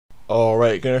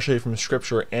Alright, going to show you from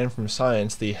scripture and from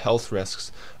science the health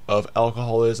risks of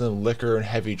alcoholism, liquor, and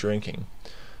heavy drinking.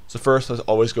 So first, let's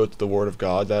always go to the Word of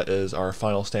God. That is our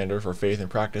final standard for faith and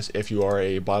practice if you are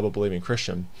a Bible-believing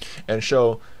Christian, and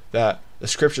show that the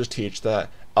scriptures teach that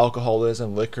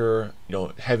alcoholism, liquor,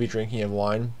 heavy drinking of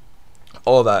wine,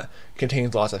 all of that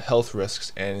contains lots of health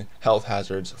risks and health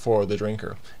hazards for the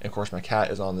drinker. And of course, my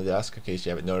cat is on the desk in case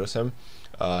you haven't noticed him.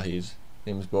 His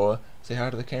name is Boa. Say hi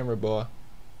to the camera, Boa.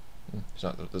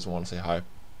 Doesn't want to say hi.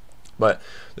 But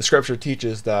the scripture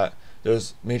teaches that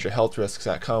there's major health risks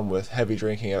that come with heavy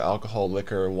drinking of alcohol,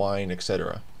 liquor, wine,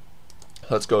 etc.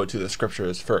 Let's go to the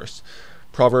scriptures first.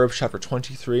 Proverbs chapter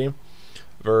 23,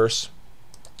 verse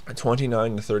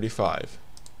 29 to 35.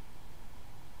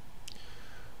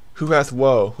 Who hath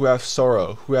woe? Who hath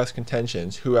sorrow? Who hath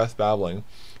contentions? Who hath babbling?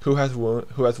 Who hath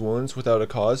wounds without a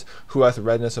cause? Who hath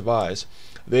redness of eyes?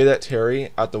 They that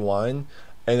tarry at the wine,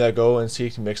 and that go and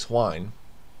seek mixed wine.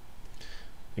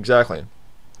 Exactly.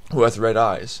 Who hath red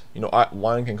eyes?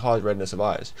 Wine can cause redness of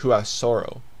eyes. Who hath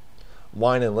sorrow?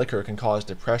 Wine and liquor can cause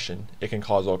depression. It can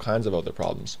cause all kinds of other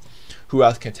problems. Who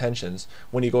hath contentions?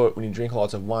 When you drink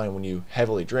lots of wine, when you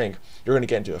heavily drink, you're going to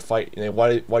get into a fight.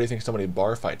 Why do you think so many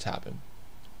bar fights happen?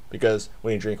 Because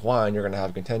when you drink wine, you're going to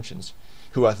have contentions.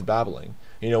 Who hath babbling?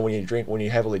 When you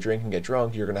heavily drink and get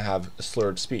drunk, you're going to have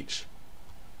slurred speech.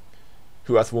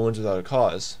 Who hath wounds without a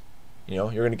cause? You're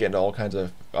going to get into all kinds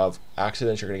of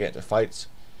accidents. You're going to get into fights.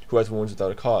 Who hath wounds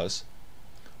without a cause?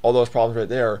 All those problems right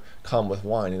there come with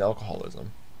wine and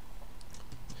alcoholism.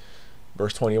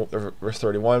 Verse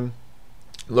 31.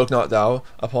 Look not thou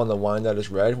upon the wine that is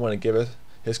red, when it giveth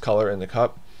his color in the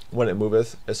cup, when it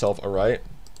moveth itself aright.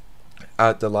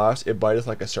 At the last it biteth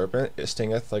like a serpent, it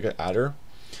stingeth like an adder.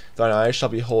 Thine eyes shall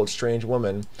behold strange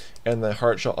women, and thy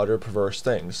heart shall utter perverse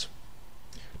things.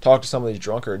 Talk to some of these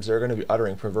drunkards, they're going to be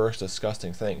uttering perverse,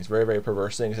 disgusting things, very, very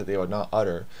perverse things that they would not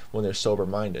utter when they're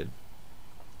sober-minded.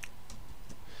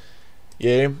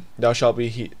 Yea, thou shalt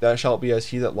be as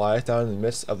he that lieth down in the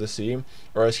midst of the sea,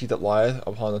 or as he that lieth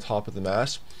upon the top of the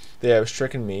mast. They have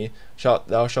stricken me. Shalt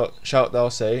thou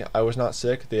say, I was not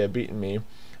sick? They have beaten me,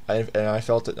 and I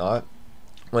felt it not.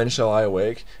 When shall I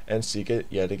awake and seek it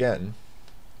yet again?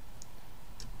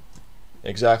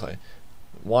 Exactly.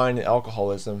 Wine and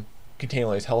alcoholism contain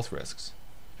all these health risks.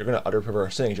 You're going to utter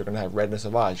perverse things. You're going to have redness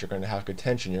of eyes. You're going to have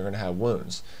contention. You're going to have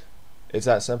wounds. It's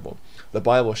that simple. The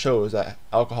Bible shows that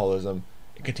alcoholism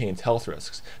contains health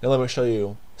risks. Now let me show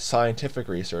you scientific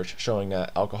research showing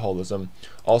that alcoholism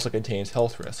also contains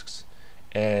health risks,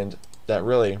 and that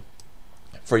really,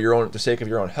 for the sake of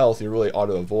your own health, you really ought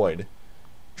to avoid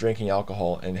drinking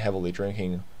alcohol and heavily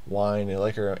drinking wine and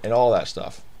liquor and all that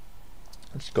stuff.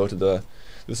 Let's go to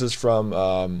this is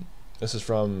from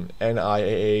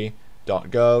NIAA.gov.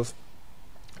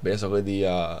 Basically,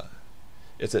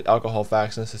 it's at Alcohol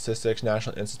Facts and Statistics,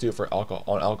 National Institute for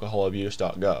Alcohol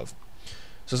Abuse.gov.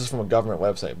 So this is from a government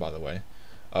website, by the way.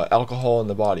 Alcohol in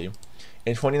the body.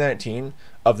 In 2019,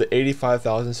 of the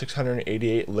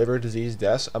 85,688 liver disease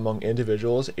deaths among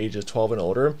individuals ages 12 and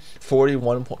older,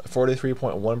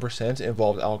 43.1%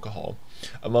 involved alcohol.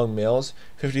 Among males,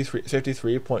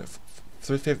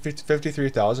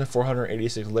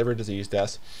 53,486 liver disease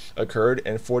deaths occurred,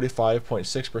 and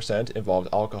 45.6% involved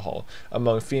alcohol.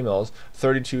 Among females,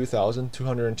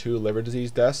 32,202 liver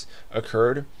disease deaths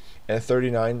occurred, and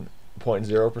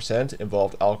 39.0%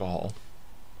 involved alcohol.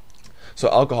 So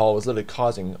alcohol was literally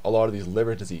causing a lot of these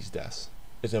liver disease deaths.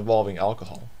 It's involving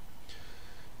alcohol.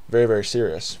 Very, very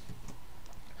serious.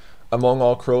 Among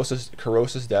all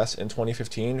cirrhosis deaths in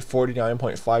 2015,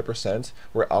 49.5%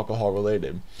 were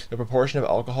alcohol-related. The proportion of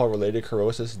alcohol-related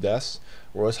cirrhosis deaths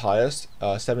was highest,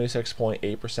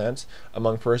 76.8%,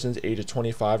 among persons ages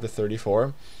 25 to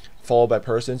 34, followed by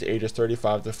persons ages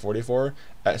 35 to 44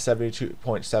 at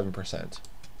 72.7%.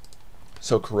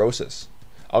 So cirrhosis.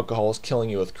 Alcohol is killing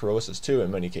you with cirrhosis too in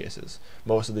many cases.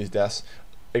 Most of these deaths,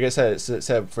 like I said, it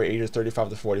said for ages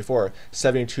 35 to 44,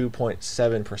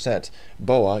 72.7%.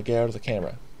 Boa, get out of the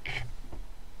camera.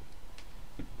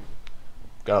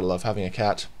 Gotta love having a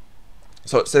cat.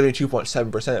 So it's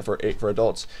 72.7% for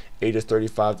adults ages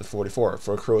 35 to 44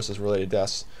 for cirrhosis-related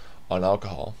deaths on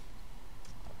alcohol.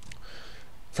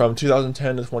 From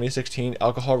 2010 to 2016,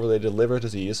 alcohol-related liver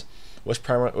disease was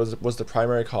the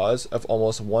primary cause of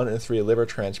almost 1 in 3 liver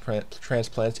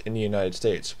transplants in the United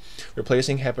States,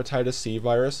 replacing hepatitis C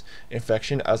virus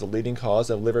infection as the leading cause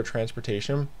of liver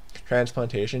transplantation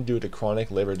due to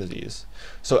chronic liver disease.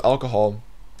 So alcohol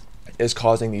is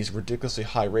causing these ridiculously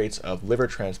high rates of liver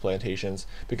transplantations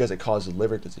because it causes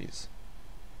liver disease.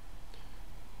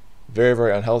 Very,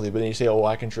 very unhealthy. But then you say, oh,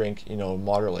 I can drink,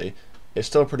 moderately. It's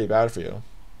still pretty bad for you.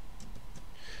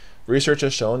 Research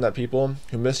has shown that people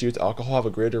who misuse alcohol have a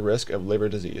greater risk of liver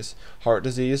disease, heart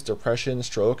disease, depression,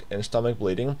 stroke, and stomach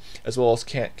bleeding, as well as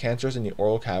cancers in the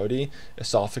oral cavity,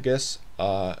 esophagus,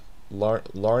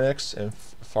 larynx, and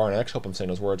pharynx, hope I'm saying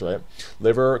those words right,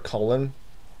 liver, colon,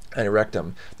 and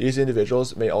rectum. These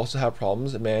individuals may also have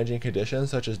problems managing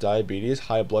conditions such as diabetes,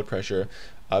 high blood pressure,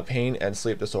 pain, and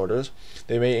sleep disorders.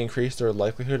 They may increase their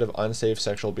likelihood of unsafe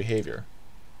sexual behavior.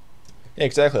 Yeah,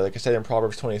 exactly, like I said in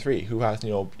Proverbs 23, who hath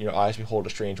eyes behold a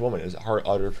strange woman, his heart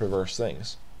utter perverse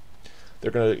things.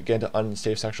 They're going to get into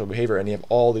unsafe sexual behavior, and you have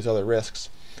all these other risks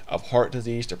of heart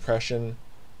disease, depression,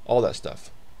 all that stuff.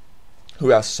 Who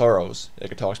has sorrows,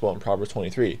 like it talks about in Proverbs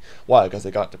 23. Why? Because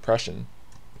they got depression.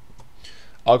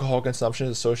 Alcohol consumption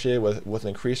is associated with an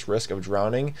increased risk of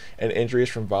drowning and injuries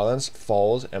from violence,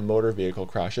 falls, and motor vehicle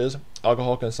crashes.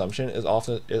 Alcohol consumption is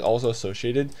also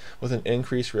associated with an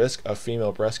increased risk of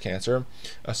female breast cancer,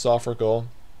 esophageal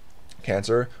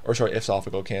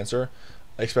cancer,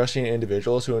 especially in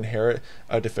individuals who inherit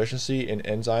a deficiency in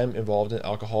enzyme involved in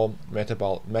alcohol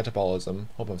metabolism.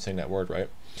 Hope I'm saying that word right.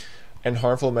 And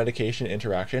harmful medication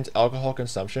interactions. Alcohol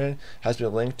consumption has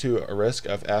been linked to a risk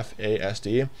of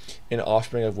FASD in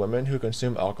offspring of women who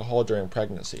consume alcohol during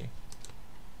pregnancy.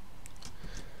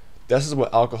 This is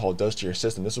what alcohol does to your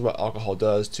system. This is what alcohol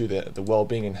does to the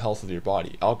well-being and health of your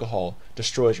body. Alcohol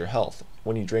destroys your health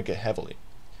when you drink it heavily.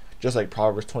 Just like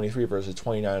Proverbs 23 verses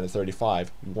 29 to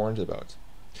 35 warns about.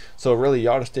 So really, you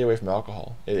ought to stay away from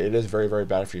alcohol. It is very, very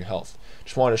bad for your health.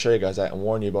 Just wanted to show you guys that and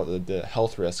warn you about the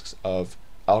health risks of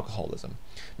alcoholism.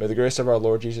 May the grace of our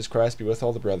Lord Jesus Christ be with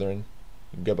all the brethren.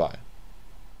 Goodbye.